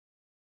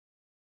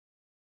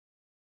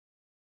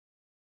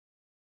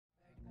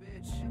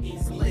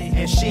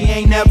and she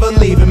ain't never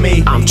leaving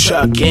me. I'm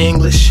Chuck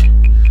English,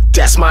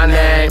 that's my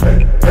name.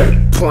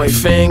 Point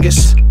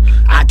fingers,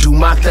 I do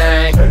my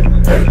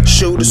thing.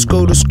 Shooters,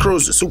 scooters,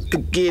 cruisers, who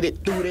could get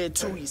it through there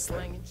too? You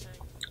slinging.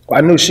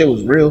 Well, I knew shit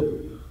was real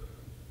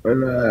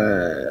when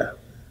it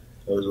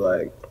was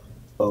like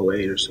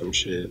 08 or some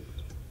shit.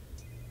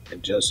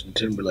 And Justin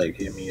Timberlake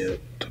hit me up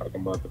talking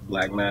about the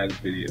Black Mag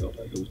video.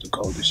 Like, it was the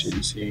coldest shit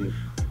he seen.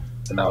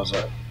 And I was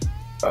like,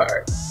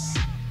 alright,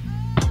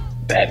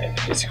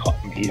 that is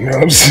hot me, you know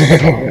what I'm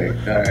saying?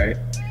 Like, alright.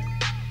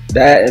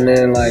 That, and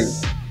then like,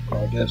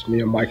 I guess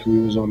me and Mikey, we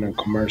was on a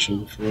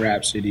commercial for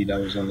Rap City that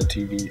was on the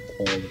TV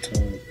all the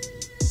time.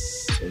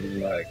 So it was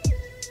like,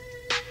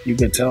 you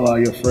could tell all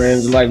your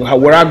friends, like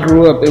where I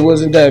grew up, it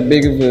wasn't that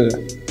big of a,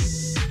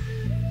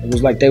 it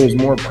was like they was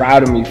more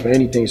proud of me for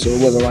anything, so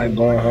it wasn't like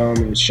going home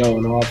and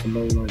showing off and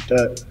nothing like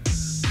that.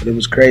 But it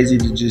was crazy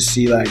to just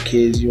see like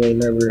kids you ain't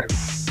never,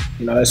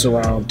 you know, that's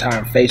around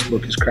time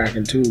Facebook is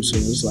cracking too, so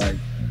it was like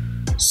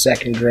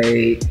second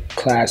grade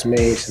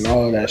classmates and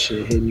all of that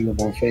shit hitting you up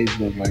on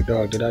Facebook like,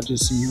 dog, did I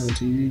just see you on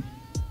TV?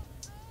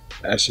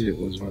 That shit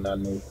was when I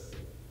knew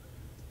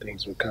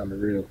things were kind of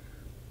real.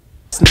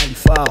 It's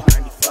 94. Pop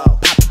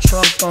the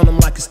trunk on them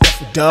like a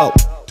stuff of dope.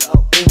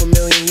 Over 1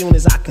 million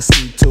units, I can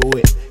see to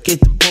it. Get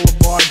the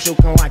boulevard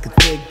joking like a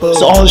thick bull.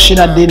 So all the shit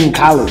I did in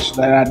college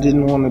that I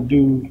didn't want to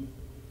do,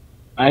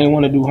 I didn't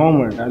want to do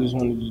homework. I just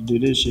wanted to do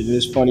this shit.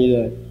 It's funny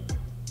that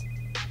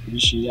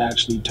this shit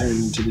actually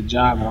turned into the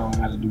job. I don't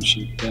have to do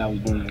shit that I was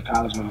doing in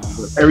college no more.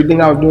 But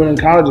everything I was doing in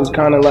college is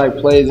kind of like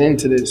plays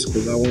into this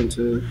because I went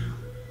to,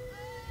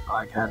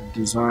 like, had a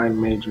design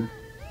major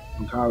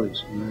in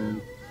college. And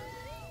then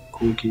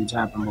Cool Kids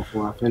happened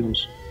before I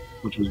finished,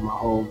 which was my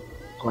whole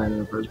plan in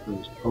the first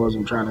place. I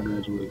wasn't trying to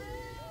graduate.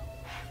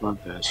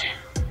 Fuck that shit.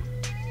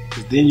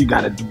 Cause then you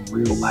gotta do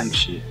real life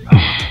shit.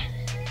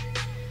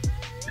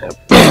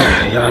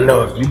 Y'all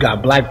know if you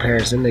got black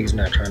parents, them niggas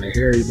not trying to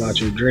hear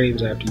about your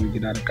dreams after you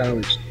get out of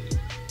college.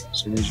 As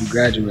soon as you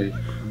graduate,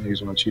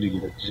 niggas want you to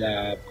get a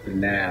job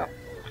now.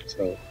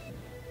 So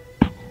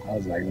I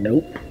was like,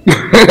 nope,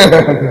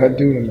 I'm not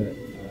doing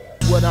that.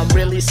 What I'm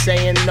really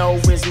saying, no,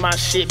 is my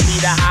shit be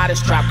the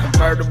hottest. Drop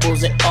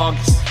convertibles in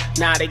August.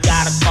 Now they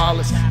gotta call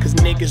us, cause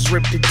niggas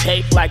rip the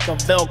tape like a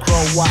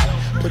Velcro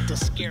wallet. Put the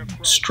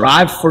scarecrow.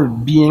 Strive for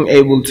being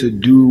able to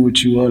do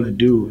what you want to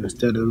do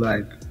instead of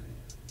like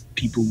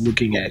people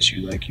looking at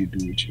you like you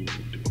do what you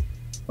want to do.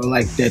 Or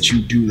like that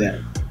you do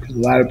that. Because a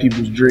lot of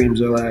people's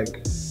dreams are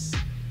like,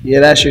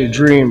 yeah, that's your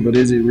dream, but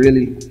is it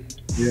really?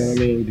 You know what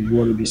I mean? Do you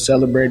want to be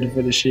celebrated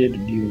for the shit or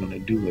do you want to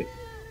do it?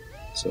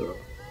 So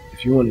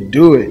if you want to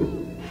do it,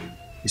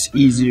 it's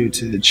easier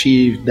to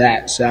achieve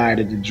that side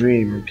of the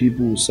dream, and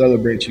people will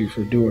celebrate you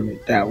for doing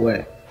it that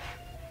way.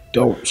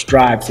 Don't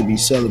strive to be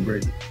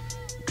celebrated,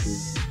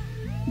 because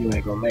you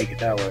ain't gonna make it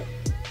that way.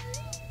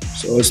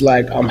 So it's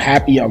like, I'm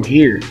happy I'm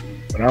here,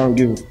 but I don't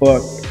give a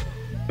fuck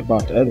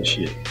about the other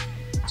shit.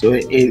 So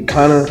it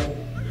kind of,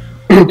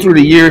 through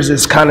the years,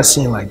 it's kind of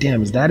seeing like,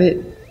 damn, is that it?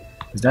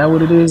 Is that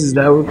what it is? Is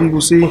that what people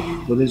see?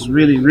 But it's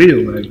really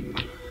real.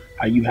 Like,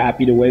 are you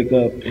happy to wake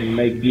up and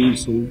make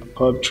beats and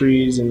puff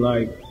trees and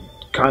like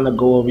kind of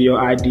go over your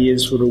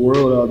ideas for the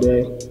world all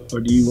day? Or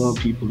do you want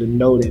people to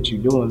know that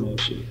you're doing that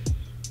shit?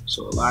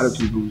 So a lot of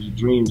people's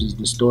dreams is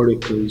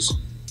distorted because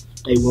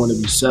they want to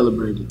be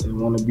celebrated. They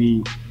want to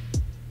be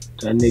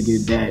that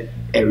nigga that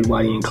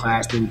everybody in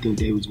class didn't think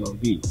they was going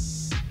to be.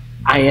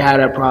 I ain't had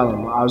that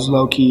problem. I was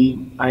low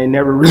key. I ain't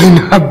never really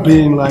not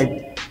been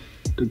like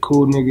the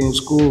cool nigga in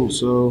school.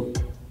 So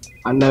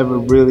I never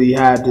really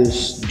had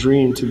this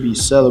dream to be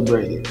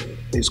celebrated.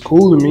 It's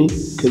cool to me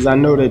because I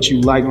know that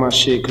you like my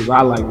shit because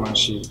I like my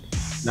shit.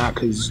 Not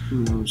because, you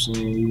know what I'm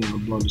saying, you want to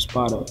blow the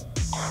spot up.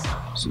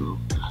 So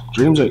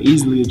dreams are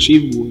easily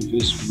achievable if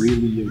it's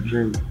really your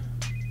dream.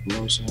 You know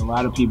what I'm saying? A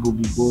lot of people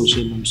be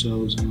bullshitting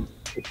themselves and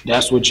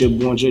that's what you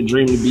want your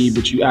dream to be,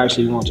 but you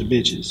actually want your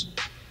bitches.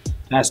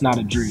 That's not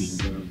a dream,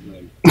 bro.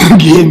 Like,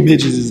 getting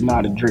bitches is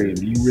not a dream.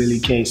 You really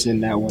can't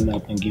send that one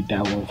up and get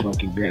that one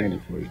fucking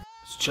granted for you.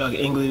 It's Chuck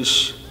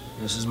English.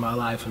 This is my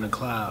life in the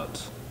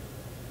clouds.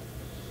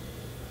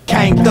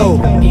 Came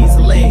through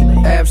easily.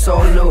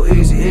 Absolute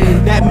easy.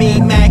 That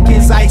mean Mac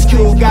is Ice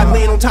Cube. Got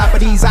lean on top of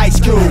these ice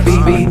cubes.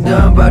 Be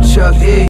done by Chuck E.